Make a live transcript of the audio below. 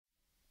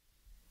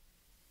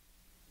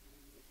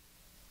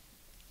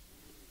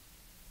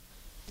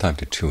time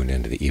to tune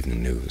into the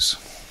evening news.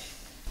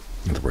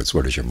 In other words,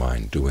 what is your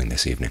mind doing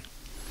this evening?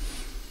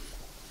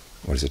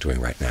 What is it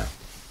doing right now?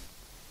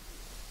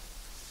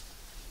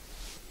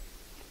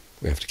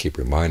 We have to keep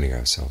reminding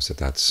ourselves that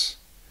that's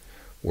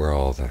where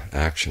all the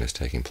action is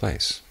taking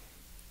place,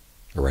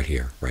 right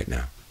here, right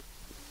now.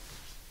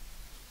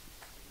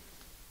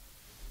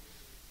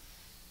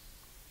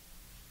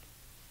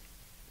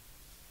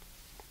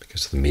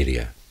 Because the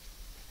media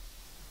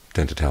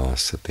tend to tell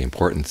us that the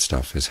important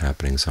stuff is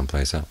happening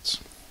someplace else.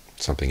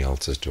 Someone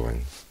else is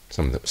doing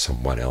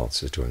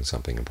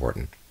something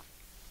important,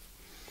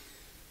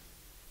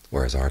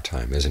 whereas our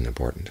time isn't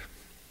important.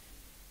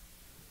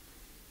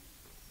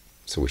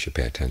 So we should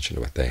pay attention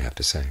to what they have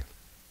to say,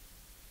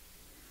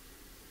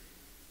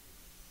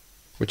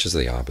 which is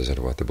the opposite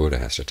of what the Buddha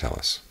has to tell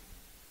us,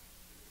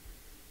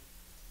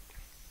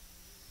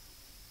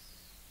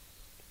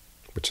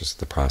 which is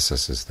the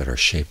processes that are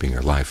shaping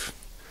your life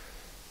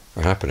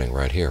are happening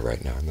right here,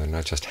 right now, and they're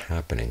not just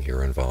happening,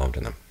 you're involved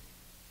in them.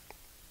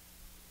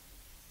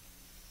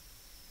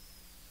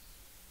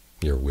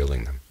 You're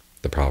willing them.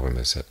 The problem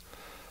is that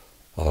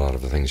a lot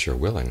of the things you're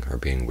willing are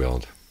being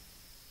willed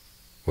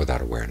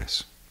without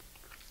awareness,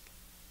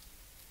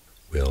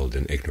 willed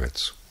in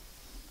ignorance,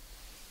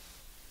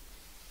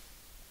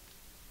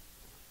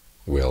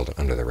 willed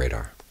under the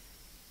radar.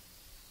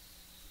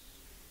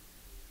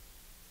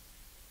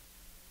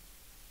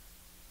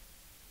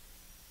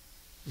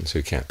 And so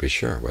you can't be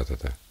sure whether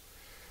the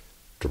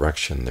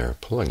direction they're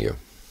pulling you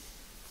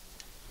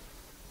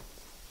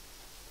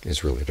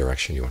is really the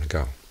direction you want to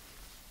go.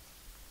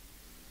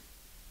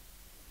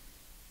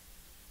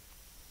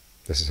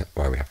 This is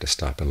why we have to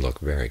stop and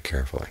look very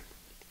carefully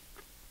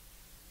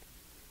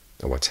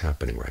at what's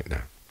happening right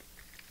now.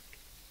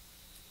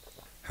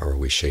 How are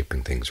we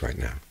shaping things right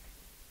now?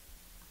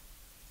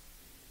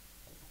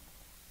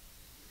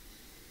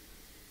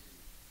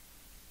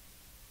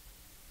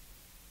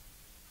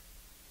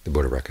 The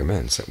Buddha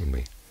recommends that when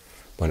we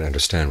want to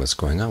understand what's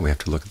going on, we have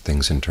to look at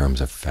things in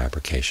terms of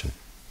fabrication.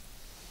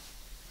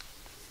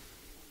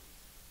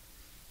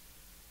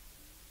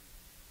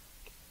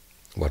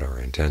 What are our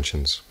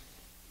intentions?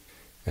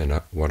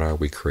 And what are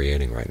we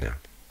creating right now?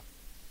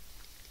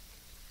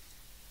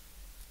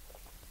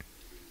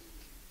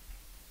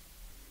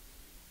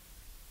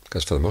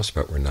 Because for the most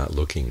part, we're not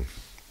looking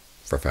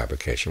for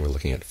fabrication. We're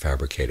looking at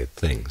fabricated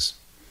things,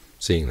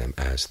 seeing them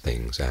as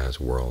things, as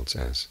worlds,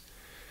 as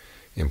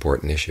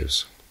important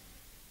issues.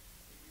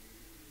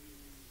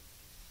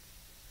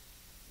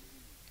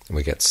 And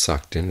we get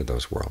sucked into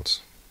those worlds.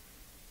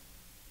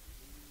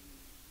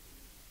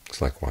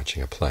 It's like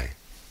watching a play.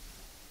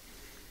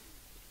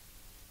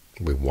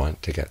 We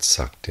want to get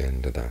sucked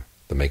into the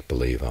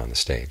make-believe on the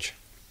stage.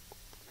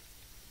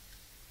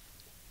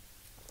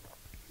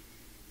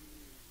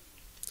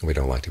 We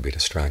don't like to be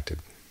distracted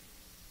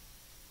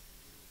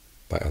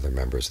by other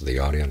members of the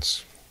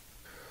audience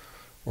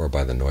or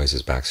by the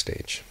noises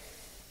backstage.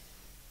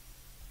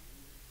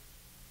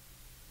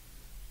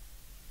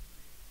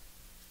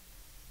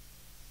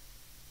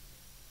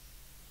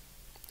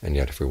 And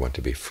yet if we want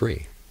to be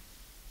free,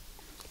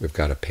 we've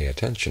got to pay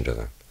attention to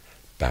the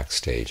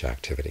backstage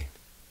activity.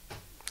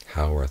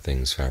 How are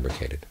things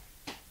fabricated?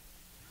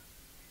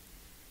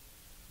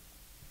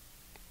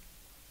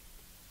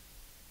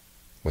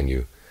 When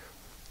you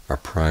are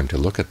primed to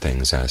look at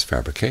things as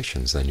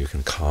fabrications, then you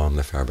can calm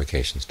the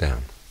fabrications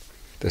down.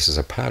 This is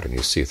a pattern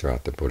you see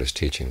throughout the Buddhist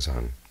teachings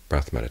on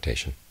breath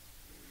meditation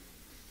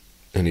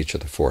in each of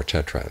the four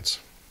tetrads.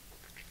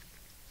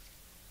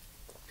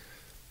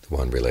 The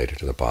one related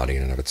to the body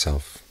in and of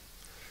itself,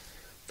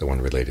 the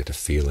one related to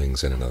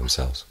feelings in and of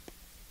themselves,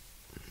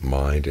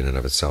 mind in and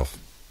of itself,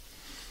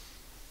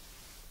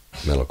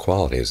 mental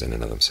qualities in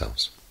and of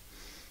themselves.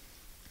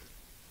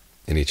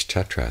 In each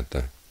tetrad,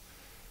 the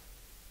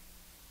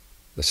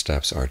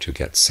steps are to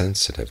get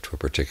sensitive to a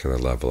particular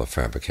level of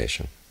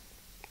fabrication,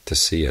 to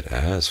see it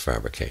as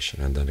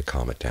fabrication, and then to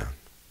calm it down.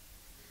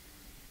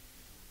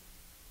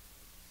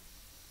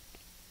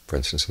 For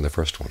instance, in the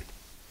first one,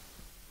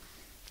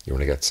 you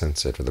want to get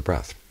sensitive to the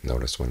breath.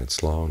 Notice when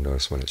it's long,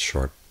 notice when it's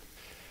short.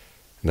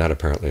 And that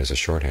apparently is a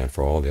shorthand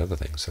for all the other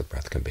things that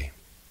breath can be.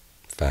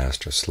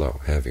 Fast or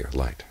slow, heavy or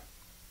light,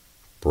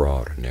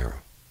 broad or narrow,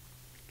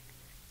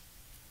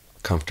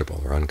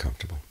 comfortable or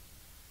uncomfortable.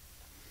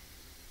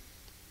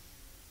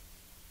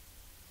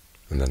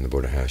 And then the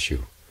Buddha has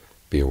you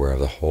be aware of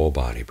the whole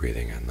body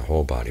breathing in, the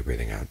whole body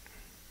breathing out,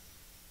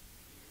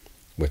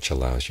 which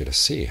allows you to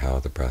see how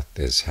the breath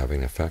is having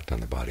an effect on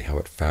the body, how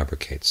it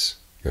fabricates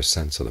your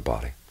sense of the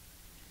body.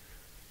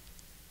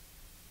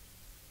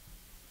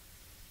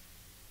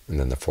 And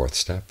then the fourth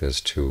step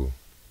is to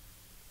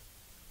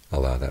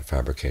allow that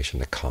fabrication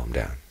to calm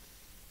down.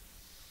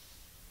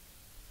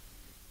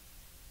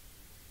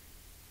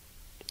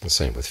 The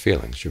same with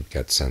feelings. You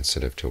get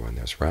sensitive to when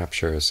there's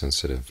rapture,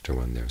 sensitive to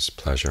when there's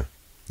pleasure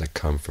that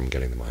come from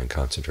getting the mind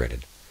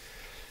concentrated.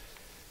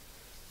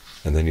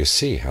 And then you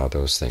see how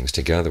those things,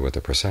 together with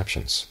the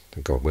perceptions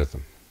that go with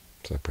them,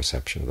 so the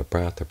perception of the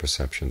breath, the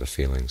perception of the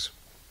feelings,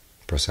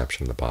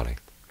 perception of the body,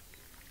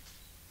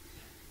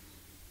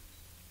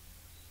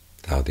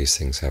 how these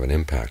things have an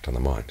impact on the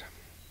mind.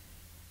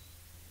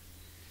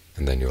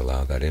 And then you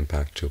allow that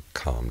impact to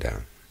calm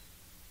down.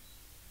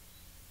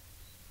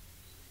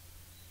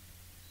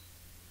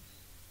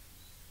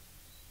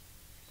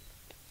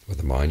 With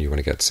the mind, you want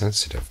to get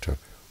sensitive to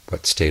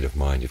what state of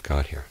mind you've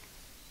got here.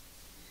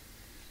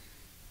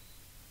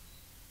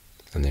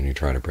 And then you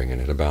try to bring it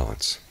into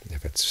balance.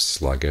 If it's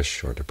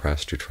sluggish or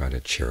depressed, you try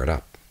to cheer it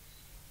up,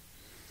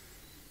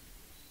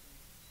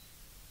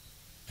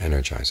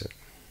 energize it.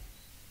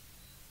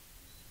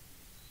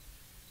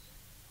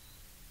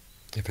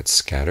 If it's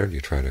scattered,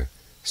 you try to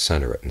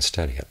center it and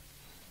steady it.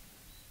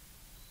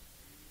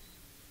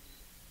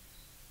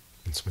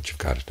 And once you've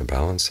got it in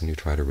balance, then you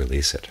try to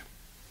release it.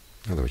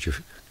 In other words, you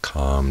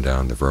calm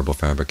down the verbal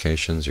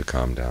fabrications, you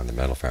calm down the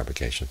mental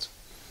fabrications.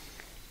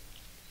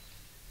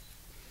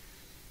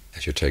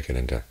 As you take it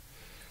into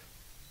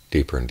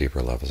deeper and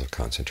deeper levels of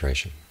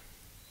concentration.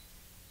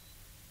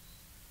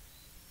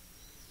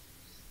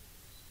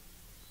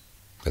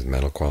 With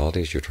mental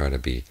qualities, you try to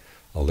be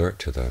alert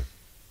to the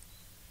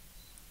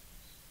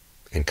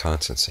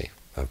inconstancy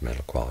of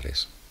mental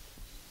qualities,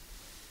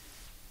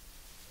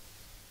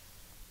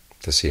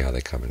 to see how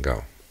they come and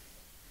go.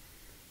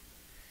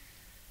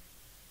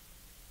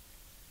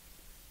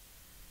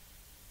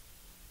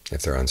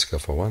 If they're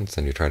unskillful ones,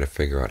 then you try to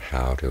figure out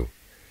how to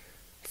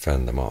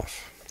fend them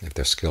off. If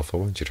they're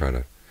skillful ones, you try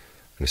to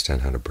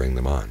understand how to bring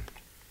them on,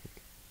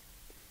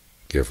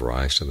 give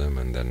rise to them,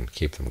 and then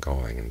keep them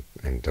going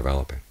and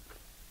developing.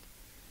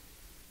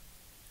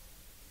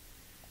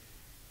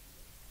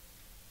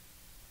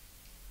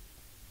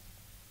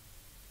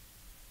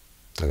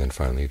 And then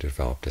finally you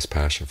develop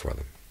dispassion for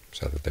them,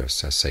 so that there's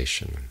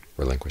cessation and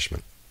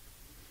relinquishment.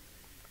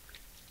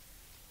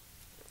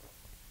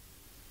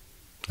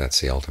 That's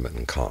the ultimate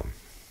in calm.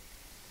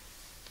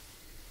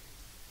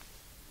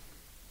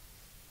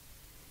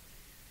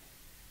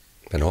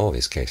 In all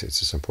these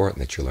cases, it's important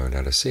that you learn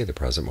how to see the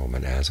present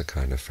moment as a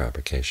kind of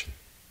fabrication.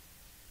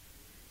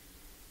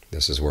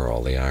 This is where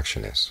all the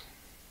action is.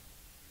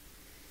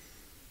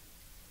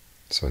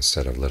 So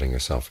instead of letting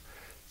yourself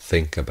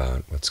think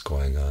about what's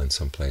going on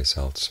someplace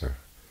else or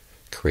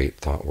create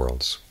thought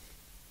worlds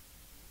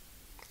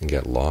and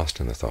get lost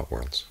in the thought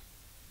worlds,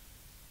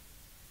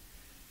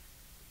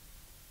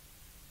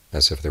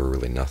 as if there were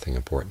really nothing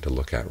important to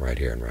look at right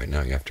here and right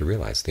now. You have to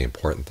realize the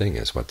important thing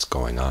is what's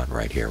going on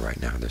right here,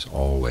 right now. There's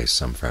always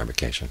some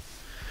fabrication.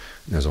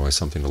 And there's always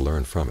something to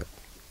learn from it.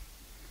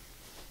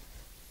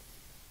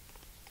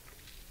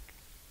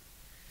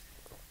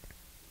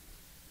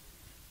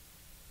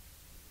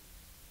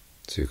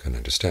 So you can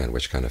understand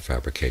which kind of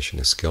fabrication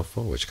is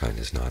skillful, which kind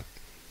is not.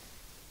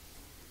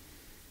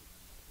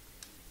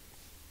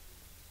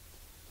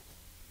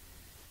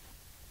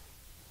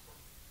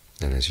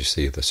 And as you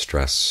see the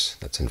stress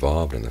that's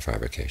involved in the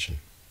fabrication,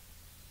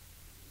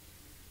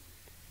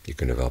 you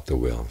can develop the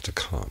will to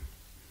calm.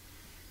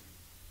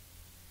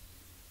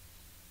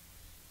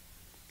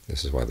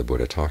 This is why the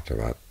Buddha talked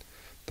about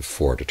the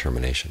four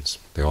determinations.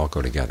 They all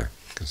go together,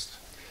 because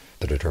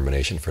the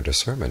determination for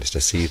discernment is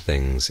to see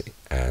things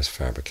as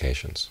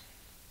fabrications,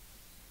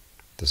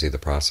 to see the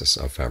process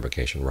of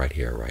fabrication right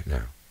here, right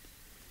now,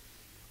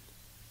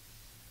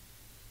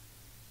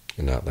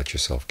 and not let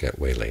yourself get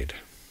waylaid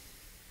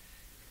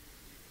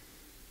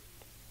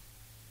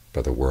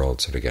by the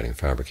worlds that are getting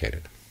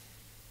fabricated.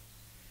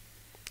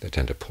 They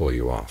tend to pull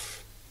you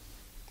off,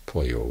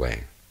 pull you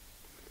away.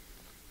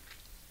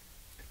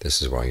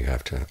 This is why you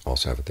have to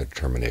also have the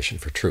determination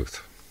for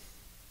truth,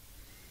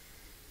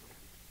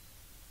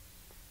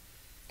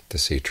 to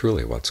see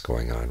truly what's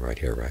going on right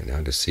here, right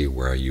now, to see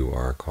where you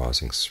are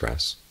causing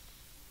stress.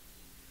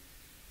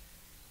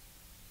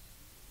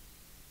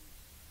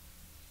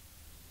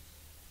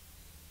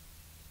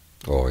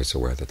 Always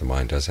aware that the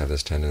mind does have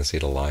this tendency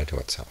to lie to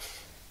itself.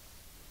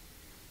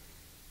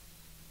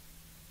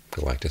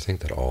 We like to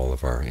think that all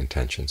of our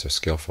intentions are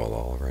skillful,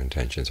 all of our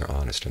intentions are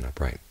honest and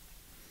upright.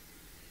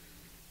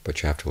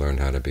 But you have to learn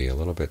how to be a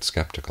little bit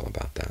skeptical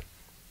about that.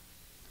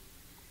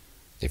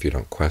 If you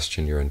don't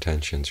question your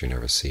intentions, you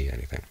never see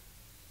anything.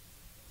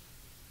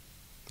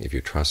 If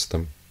you trust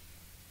them,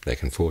 they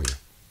can fool you.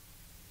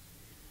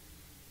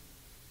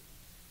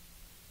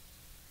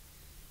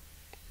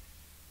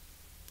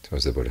 So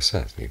as the Buddha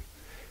says, you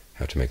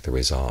have to make the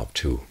resolve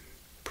to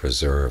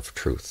preserve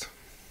truth.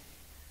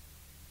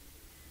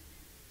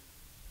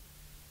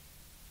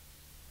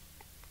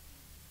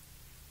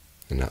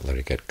 And not let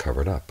it get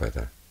covered up by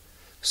the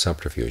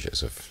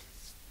subterfuges of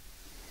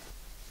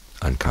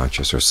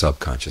unconscious or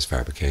subconscious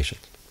fabrication.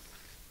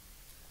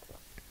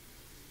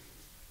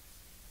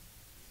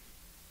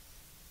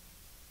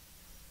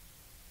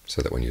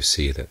 So that when you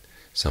see that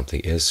something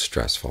is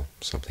stressful,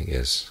 something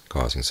is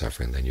causing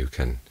suffering, then you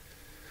can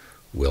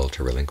will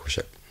to relinquish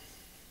it.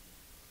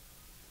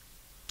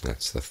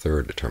 That's the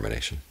third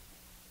determination.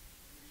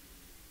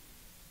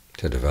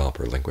 To develop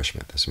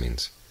relinquishment. This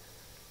means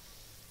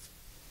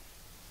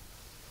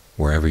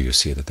wherever you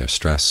see that there's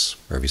stress,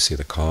 wherever you see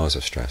the cause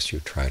of stress, you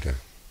try to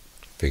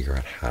figure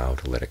out how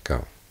to let it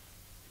go.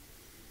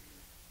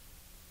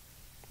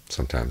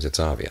 Sometimes it's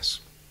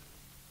obvious.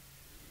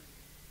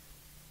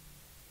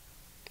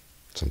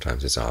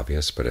 Sometimes it's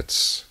obvious, but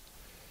it's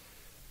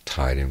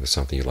tied in with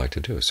something you like to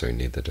do, so you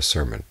need the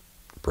discernment.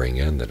 Bring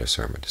in the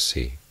discernment to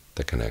see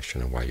the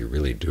connection and why you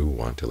really do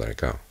want to let it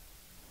go.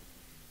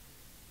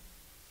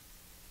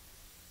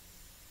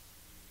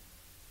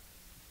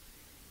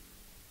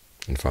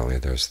 And finally,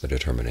 there's the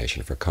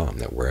determination for calm,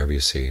 that wherever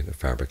you see the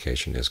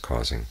fabrication is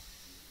causing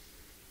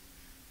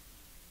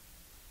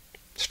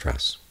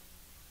stress,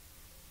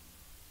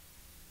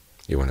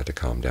 you want it to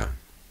calm down.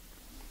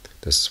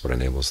 This is what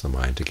enables the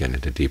mind to get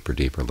into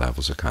deeper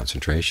levels of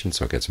concentration,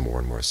 so it gets more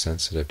and more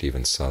sensitive to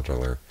even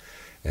subtler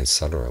and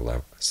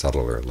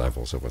subtler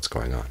levels of what's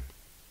going on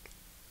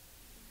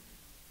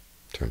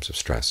in terms of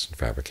stress and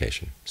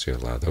fabrication. So you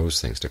allow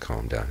those things to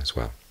calm down as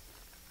well.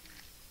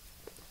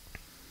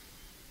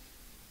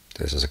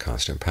 This is a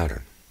constant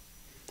pattern,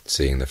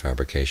 seeing the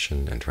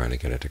fabrication and trying to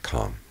get it to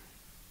calm.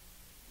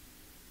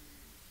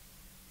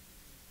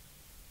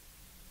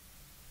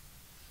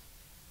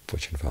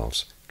 Which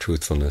involves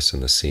truthfulness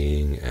in the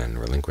seeing and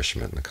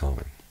relinquishment in the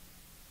calming.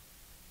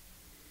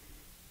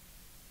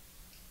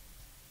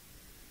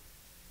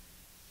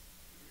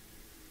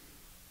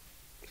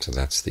 So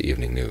that's the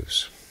evening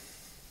news.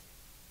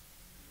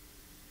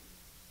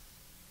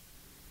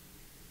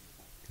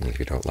 And if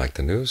you don't like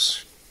the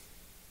news,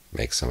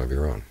 make some of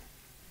your own.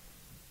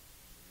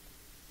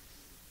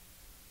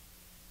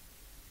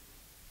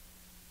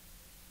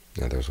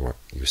 In other words, what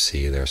you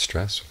see their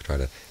stress, try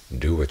to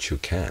do what you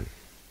can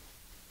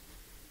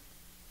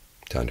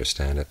to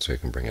understand it so you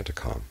can bring it to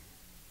calm.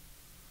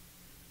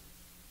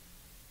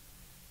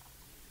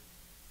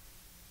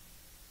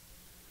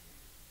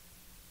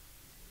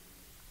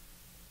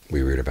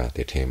 We read about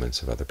the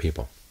attainments of other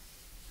people.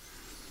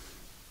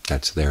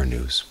 That's their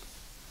news.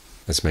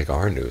 Let's make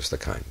our news the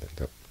kind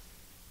that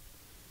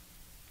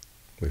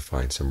we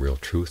find some real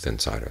truth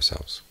inside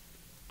ourselves.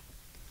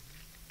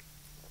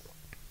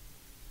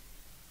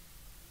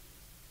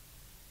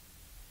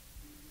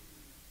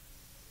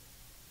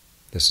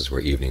 This is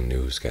where evening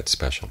news gets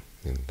special.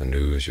 The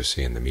news you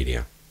see in the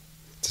media,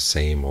 it's the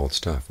same old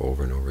stuff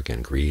over and over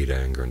again: greed,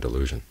 anger, and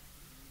delusion.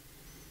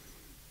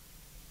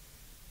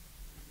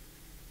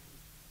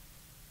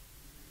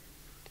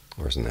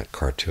 Or as in that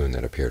cartoon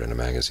that appeared in a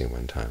magazine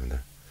one time, the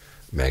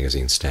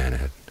magazine stand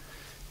had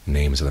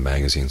names of the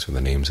magazines with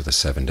the names of the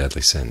 7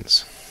 deadly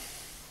sins.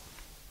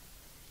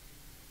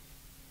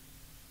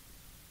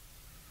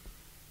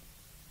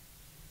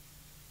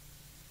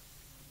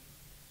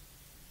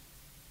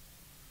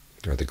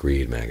 There are the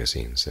greed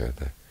magazines, there are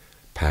the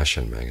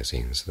passion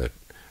magazines, the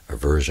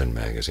aversion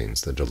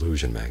magazines, the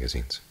delusion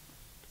magazines.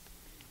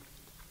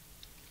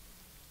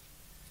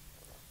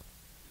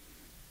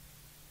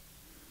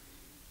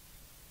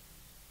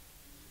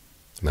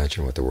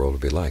 Imagine what the world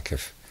would be like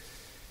if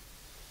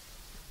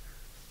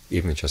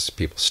even just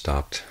people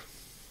stopped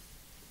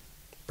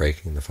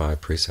breaking the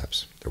 5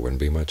 precepts. There wouldn't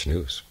be much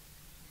news.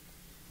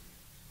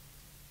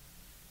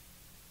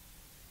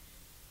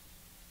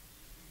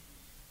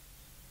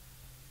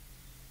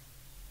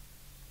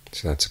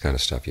 So that's the kind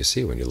of stuff you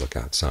see when you look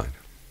outside.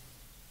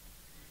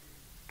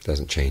 It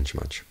doesn't change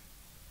much.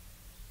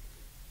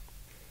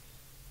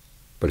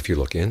 But if you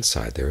look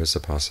inside, there is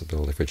a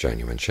possibility for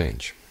genuine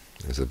change.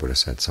 As the Buddha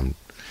said, if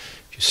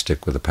you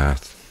stick with the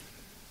path,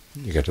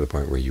 you get to the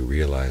point where you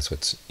realize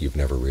what you've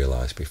never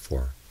realized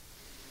before.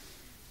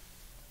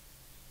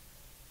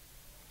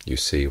 You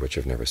see what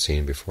you've never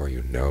seen before.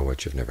 You know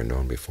what you've never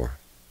known before.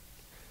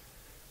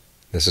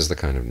 This is the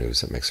kind of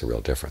news that makes a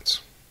real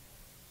difference.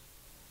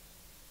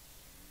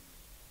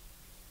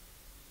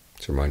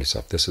 So remind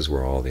yourself, this is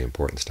where all the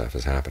important stuff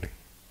is happening.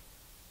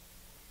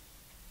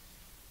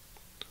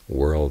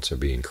 Worlds are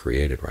being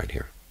created right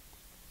here.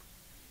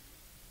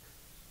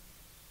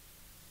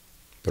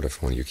 But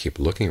if when you keep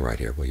looking right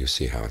here, well, you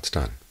see how it's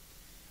done,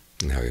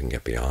 and how you can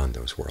get beyond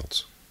those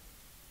worlds.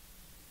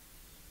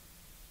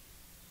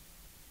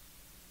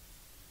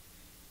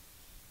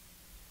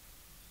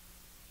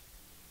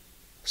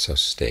 So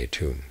stay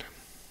tuned.